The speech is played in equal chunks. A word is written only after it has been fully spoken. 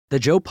The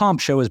Joe Pomp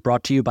Show is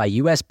brought to you by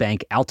U.S.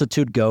 Bank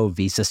Altitude Go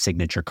Visa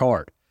Signature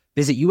Card.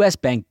 Visit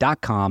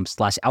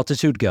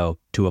usbank.com/altitudego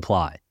to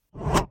apply.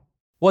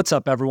 What's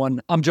up,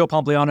 everyone? I'm Joe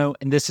Pompliano,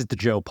 and this is the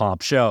Joe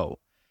Pomp Show.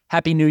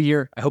 Happy New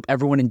Year. I hope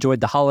everyone enjoyed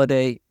the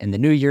holiday and the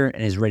new year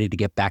and is ready to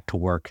get back to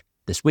work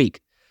this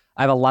week.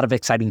 I have a lot of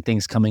exciting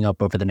things coming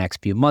up over the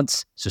next few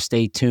months, so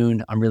stay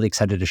tuned. I'm really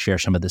excited to share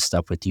some of this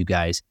stuff with you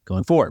guys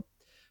going forward.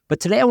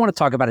 But today I want to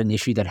talk about an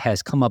issue that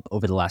has come up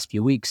over the last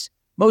few weeks,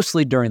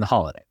 mostly during the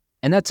holiday,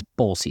 and that's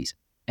bowl season,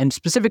 and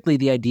specifically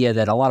the idea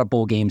that a lot of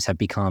bowl games have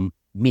become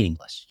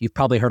meaningless. You've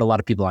probably heard a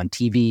lot of people on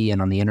TV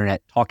and on the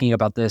internet talking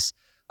about this,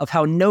 of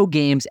how no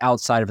games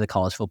outside of the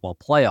college football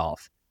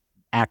playoff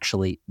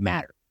actually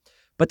matter.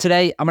 But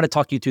today, I'm going to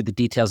talk you through the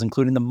details,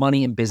 including the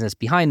money and business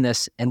behind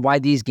this and why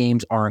these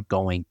games aren't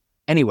going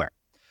anywhere.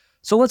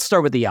 So let's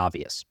start with the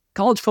obvious.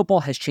 College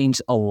football has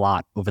changed a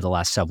lot over the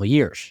last several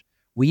years.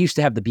 We used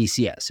to have the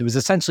BCS. It was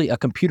essentially a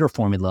computer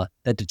formula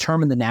that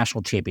determined the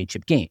national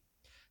championship game.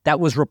 That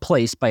was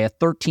replaced by a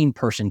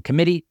 13-person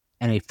committee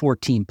and a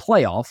 4-team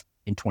playoff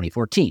in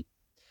 2014.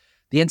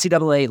 The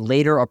NCAA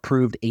later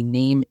approved a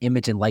name,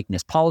 image, and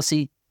likeness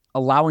policy,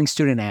 allowing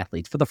student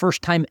athletes for the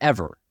first time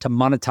ever to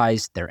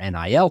monetize their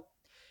NIL.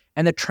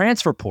 And the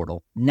transfer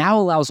portal now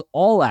allows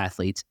all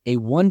athletes a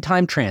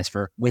one-time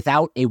transfer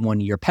without a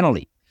one-year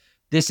penalty.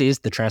 This is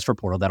the transfer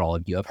portal that all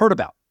of you have heard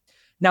about.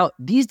 Now,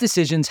 these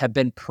decisions have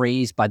been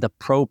praised by the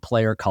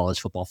pro-player college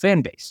football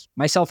fan base,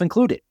 myself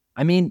included.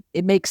 I mean,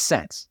 it makes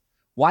sense.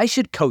 Why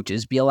should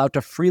coaches be allowed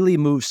to freely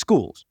move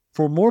schools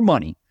for more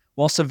money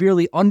while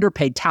severely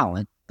underpaid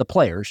talent, the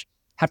players,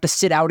 have to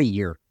sit out a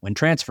year when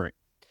transferring?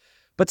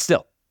 But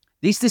still,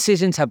 these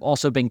decisions have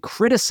also been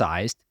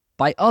criticized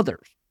by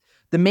others.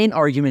 The main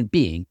argument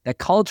being that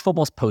college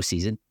football's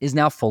postseason is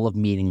now full of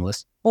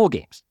meaningless bowl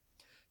games.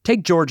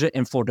 Take Georgia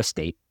and Florida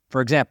State,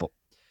 for example.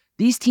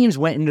 These teams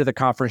went into the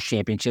conference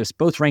championships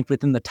both ranked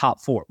within the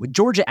top 4, with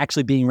Georgia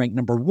actually being ranked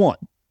number 1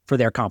 for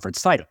their conference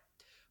title.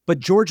 But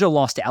Georgia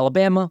lost to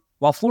Alabama,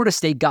 while Florida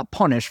State got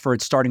punished for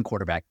its starting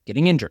quarterback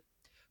getting injured.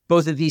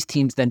 Both of these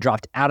teams then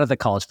dropped out of the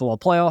college football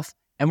playoff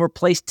and were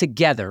placed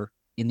together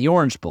in the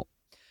Orange Bowl.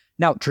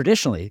 Now,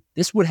 traditionally,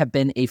 this would have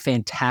been a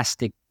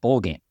fantastic bowl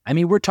game. I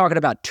mean, we're talking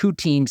about two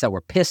teams that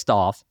were pissed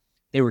off,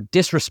 they were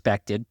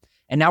disrespected,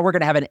 and now we're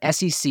going to have an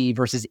SEC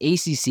versus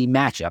ACC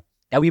matchup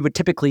that we would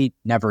typically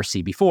never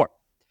see before.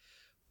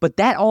 But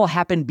that all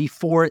happened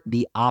before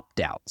the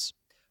opt-outs,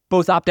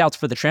 both opt-outs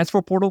for the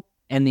transfer portal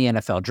and the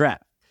NFL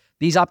draft.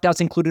 These opt-outs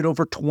included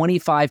over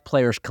 25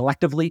 players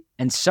collectively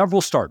and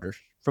several starters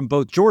from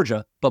both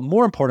Georgia, but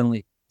more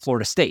importantly,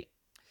 Florida State.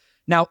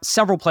 Now,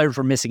 several players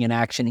were missing in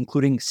action,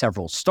 including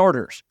several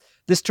starters.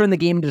 This turned the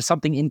game into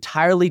something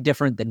entirely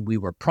different than we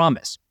were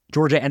promised.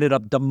 Georgia ended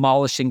up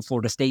demolishing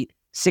Florida State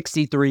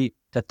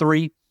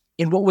 63-3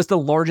 in what was the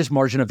largest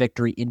margin of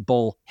victory in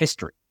bowl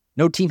history.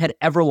 No team had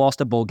ever lost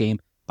a bowl game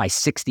by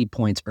 60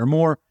 points or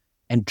more,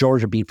 and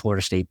Georgia beat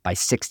Florida State by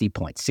 60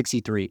 points,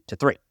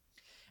 63-3.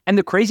 And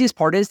the craziest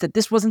part is that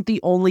this wasn't the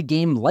only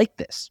game like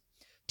this.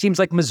 Teams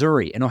like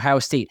Missouri and Ohio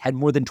State had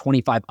more than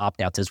 25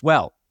 opt-outs as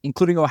well,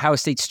 including Ohio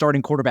State's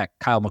starting quarterback,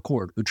 Kyle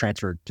McCord, who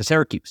transferred to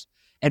Syracuse,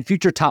 and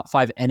future top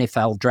 5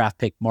 NFL draft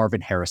pick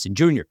Marvin Harrison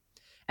Jr.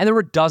 And there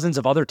were dozens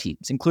of other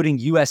teams, including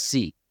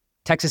USC,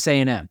 Texas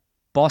A&M,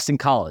 Boston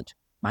College,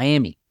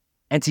 Miami,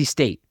 NC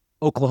State,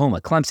 Oklahoma,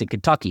 Clemson,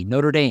 Kentucky,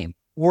 Notre Dame,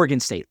 Oregon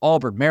State,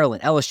 Auburn,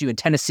 Maryland, LSU, and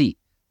Tennessee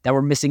that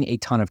were missing a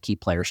ton of key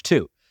players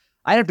too.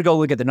 I'd have to go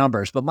look at the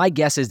numbers, but my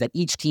guess is that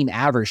each team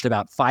averaged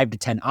about 5 to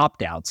 10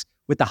 opt-outs,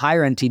 with the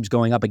higher-end teams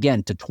going up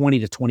again to 20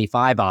 to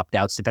 25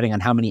 opt-outs, depending on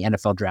how many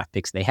NFL draft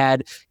picks they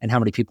had and how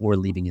many people were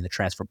leaving in the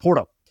transfer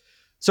portal.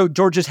 So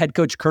Georgia's head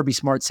coach Kirby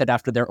Smart said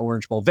after their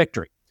Orange Bowl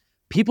victory,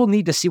 people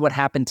need to see what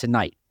happened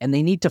tonight, and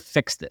they need to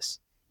fix this.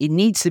 It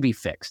needs to be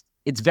fixed.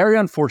 It's very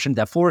unfortunate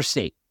that Florida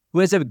State, who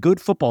has a good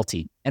football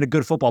team and a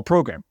good football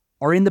program,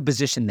 are in the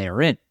position they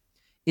are in.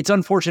 It's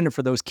unfortunate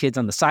for those kids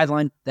on the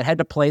sideline that had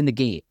to play in the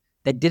game,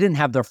 that didn't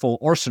have their full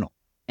arsenal,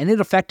 and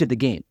it affected the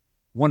game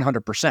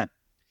 100%.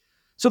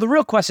 So the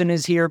real question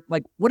is here,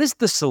 what is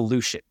the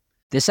solution?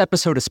 This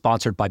episode is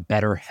sponsored by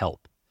BetterHelp.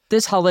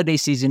 This holiday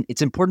season,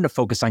 it's important to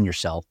focus on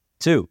yourself,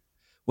 too.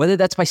 Whether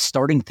that's by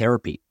starting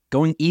therapy,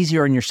 going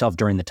easier on yourself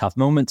during the tough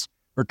moments,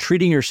 or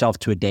treating yourself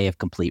to a day of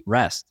complete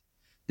rest.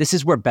 This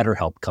is where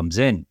BetterHelp comes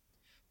in.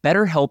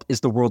 BetterHelp is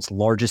the world's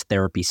largest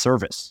therapy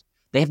service.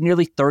 They have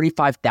nearly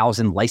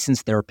 35,000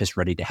 licensed therapists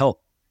ready to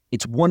help.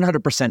 It's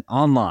 100%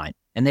 online,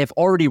 and they have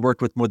already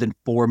worked with more than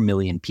 4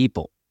 million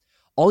people.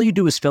 All you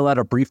do is fill out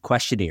a brief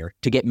questionnaire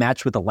to get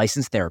matched with a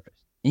licensed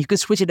therapist, and you can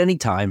switch at any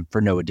time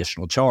for no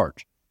additional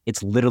charge.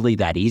 It's literally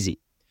that easy.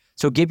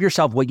 So give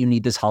yourself what you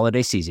need this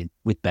holiday season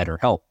with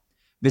BetterHelp.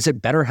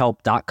 Visit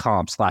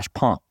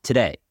betterhelp.com/pomp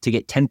today to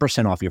get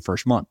 10% off your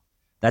first month.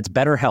 That's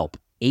BetterHelp,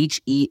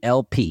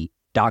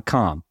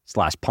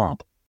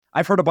 HELP.com/pomp.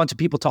 I've heard a bunch of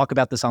people talk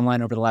about this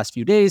online over the last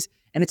few days,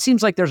 and it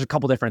seems like there's a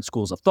couple different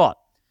schools of thought.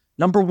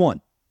 Number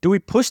 1, do we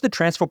push the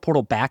transfer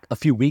portal back a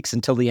few weeks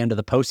until the end of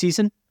the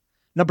postseason?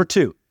 Number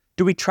 2,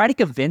 Do we try to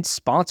convince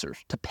sponsors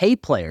to pay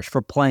players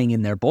for playing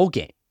in their bowl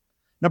game?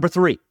 Number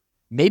 3,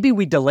 maybe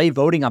we delay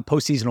voting on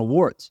postseason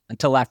awards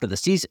until after the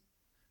season.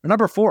 Or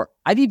number 4,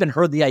 I've even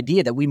heard the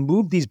idea that we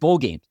move these bowl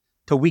games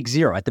to week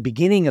 0 at the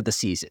beginning of the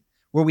season,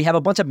 where we have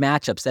a bunch of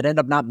matchups that end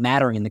up not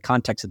mattering in the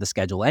context of the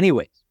schedule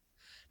anyways.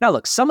 Now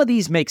look, some of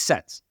these make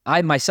sense.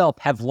 I myself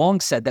have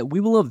long said that we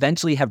will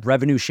eventually have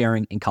revenue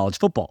sharing in college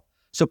football,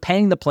 so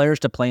paying the players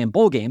to play in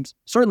bowl games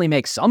certainly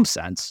makes some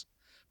sense.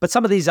 But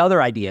some of these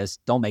other ideas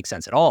don't make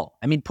sense at all.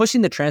 I mean,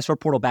 pushing the transfer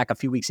portal back a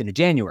few weeks into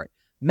January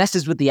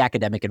messes with the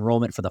academic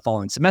enrollment for the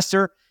following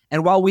semester,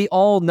 and while we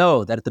all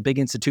know that at the big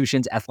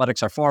institutions,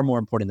 athletics are far more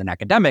important than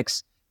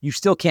academics, you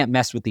still can't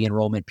mess with the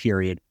enrollment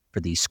period for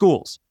these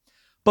schools.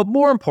 But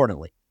more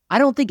importantly, I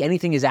don't think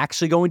anything is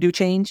actually going to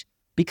change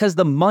because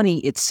the money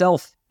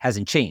itself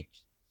hasn't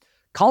changed.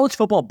 College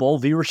football bowl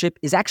viewership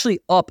is actually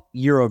up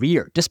year over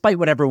year, despite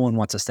what everyone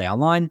wants to say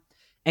online.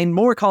 And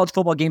more college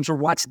football games were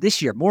watched this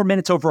year, more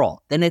minutes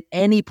overall, than at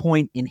any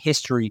point in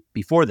history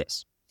before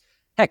this.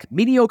 Heck,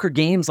 mediocre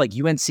games like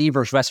UNC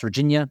versus West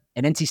Virginia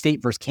and NC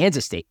State versus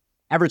Kansas State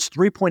averaged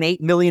 3.8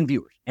 million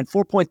viewers and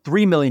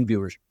 4.3 million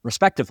viewers,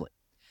 respectively.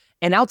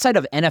 And outside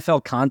of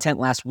NFL content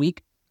last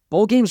week,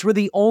 bowl games were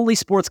the only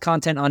sports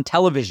content on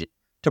television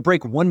to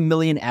break 1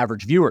 million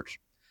average viewers.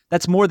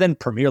 That's more than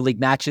Premier League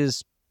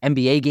matches,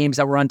 NBA games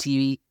that were on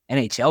TV,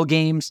 NHL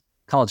games,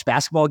 college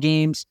basketball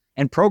games,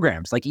 and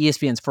programs like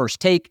ESPN's First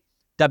Take,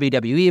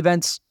 WWE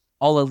events,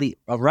 All Elite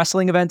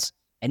Wrestling events,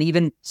 and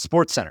even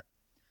SportsCenter.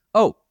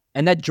 Oh,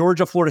 and that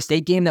Georgia-Florida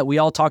State game that we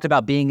all talked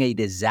about being a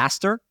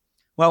disaster,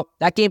 well,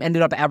 that game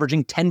ended up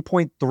averaging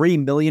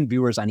 10.3 million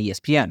viewers on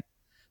ESPN.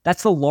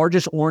 That's the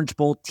largest Orange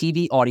Bowl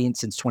TV audience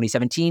since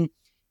 2017,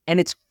 and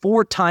it's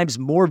 4 times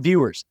more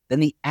viewers than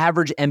the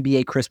average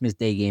NBA Christmas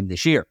Day game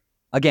this year.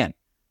 Again,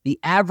 the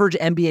average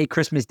NBA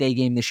Christmas Day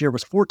game this year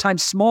was 4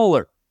 times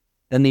smaller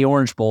than the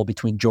Orange Bowl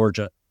between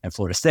Georgia and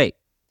Florida State.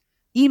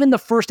 Even the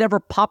first ever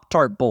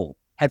Pop-Tart Bowl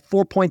had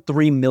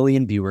 4.3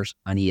 million viewers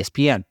on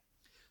ESPN.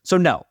 So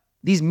no,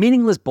 these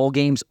meaningless bowl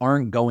games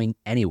aren't going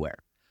anywhere.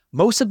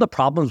 Most of the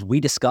problems we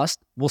discussed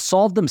will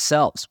solve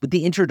themselves with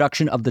the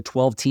introduction of the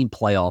 12-team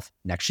playoff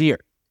next year.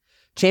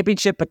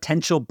 Championship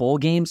potential bowl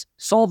games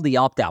solve the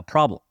opt-out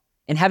problem,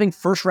 and having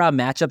first-round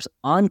matchups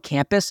on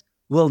campus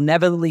will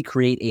inevitably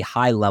create a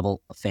high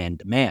level of fan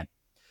demand.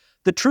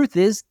 The truth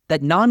is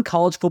that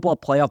non-college football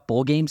playoff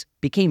bowl games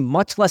became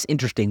much less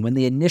interesting when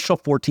the initial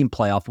 14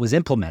 playoff was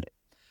implemented.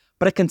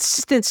 But a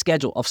consistent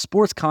schedule of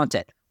sports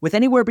content with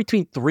anywhere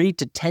between 3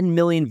 to 10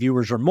 million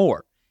viewers or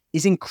more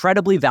is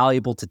incredibly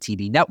valuable to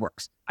TV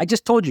networks. I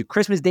just told you,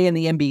 Christmas Day in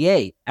the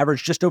NBA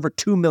averaged just over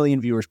 2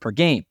 million viewers per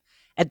game.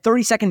 And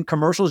 30-second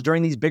commercials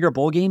during these bigger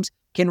bowl games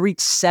can reach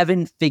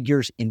 7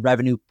 figures in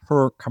revenue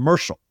per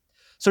commercial.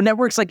 So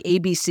networks like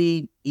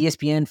ABC,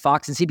 ESPN,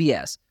 Fox, and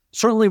CBS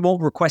certainly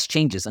won't request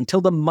changes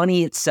until the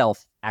money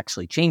itself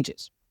actually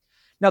changes.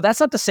 Now, that's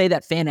not to say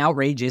that fan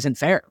outrage isn't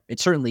fair. It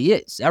certainly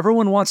is.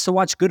 Everyone wants to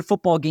watch good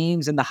football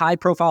games, and the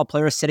high-profile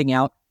players sitting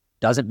out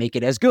doesn't make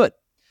it as good.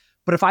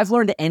 But if I've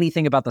learned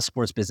anything about the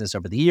sports business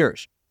over the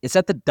years, it's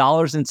that the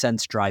dollars and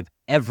cents drive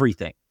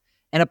everything.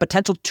 And a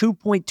potential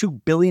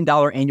 $2.2 billion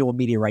annual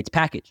media rights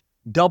package,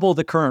 double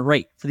the current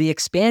rate for the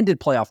expanded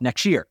playoff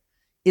next year,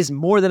 is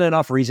more than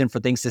enough reason for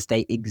things to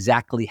stay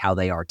exactly how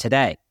they are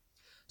today.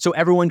 So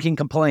everyone can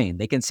complain.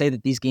 They can say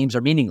that these games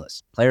are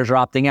meaningless. Players are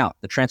opting out.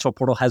 The transfer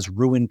portal has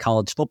ruined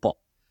college football.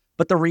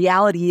 But the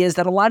reality is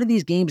that a lot of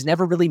these games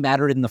never really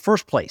mattered in the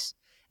first place.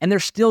 And they're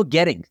still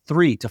getting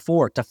 3 to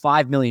 4 to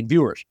 5 million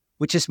viewers,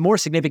 which is more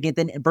significant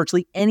than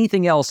virtually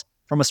anything else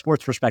from a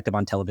sports perspective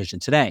on television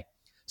today.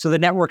 So the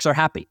networks are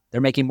happy.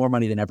 They're making more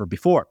money than ever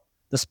before.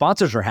 The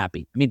sponsors are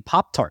happy. I mean,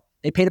 Pop-Tart,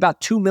 they paid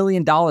about $2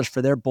 million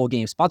for their bowl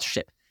game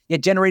sponsorship,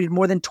 yet generated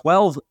more than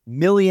 $12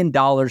 million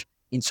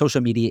in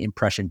social media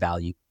impression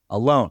value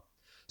alone.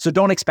 So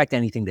don't expect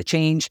anything to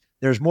change.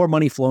 There's more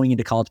money flowing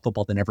into college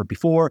football than ever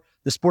before.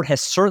 The sport has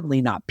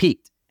certainly not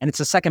peaked, and it's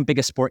the second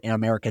biggest sport in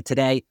America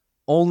today,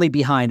 only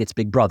behind its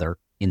big brother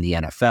in the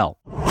NFL.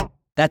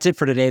 That's it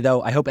for today,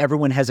 though. I hope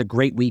everyone has a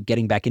great week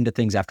getting back into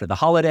things after the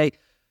holiday.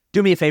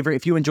 Do me a favor,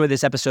 if you enjoyed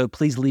this episode,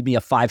 please leave me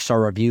a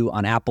 5-star review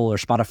on Apple or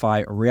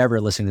Spotify or wherever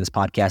you're listening to this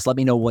podcast. Let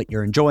me know what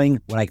you're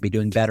enjoying, what I could be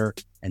doing better,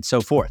 and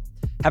so forth.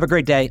 Have a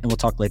great day, and we'll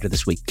talk later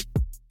this week.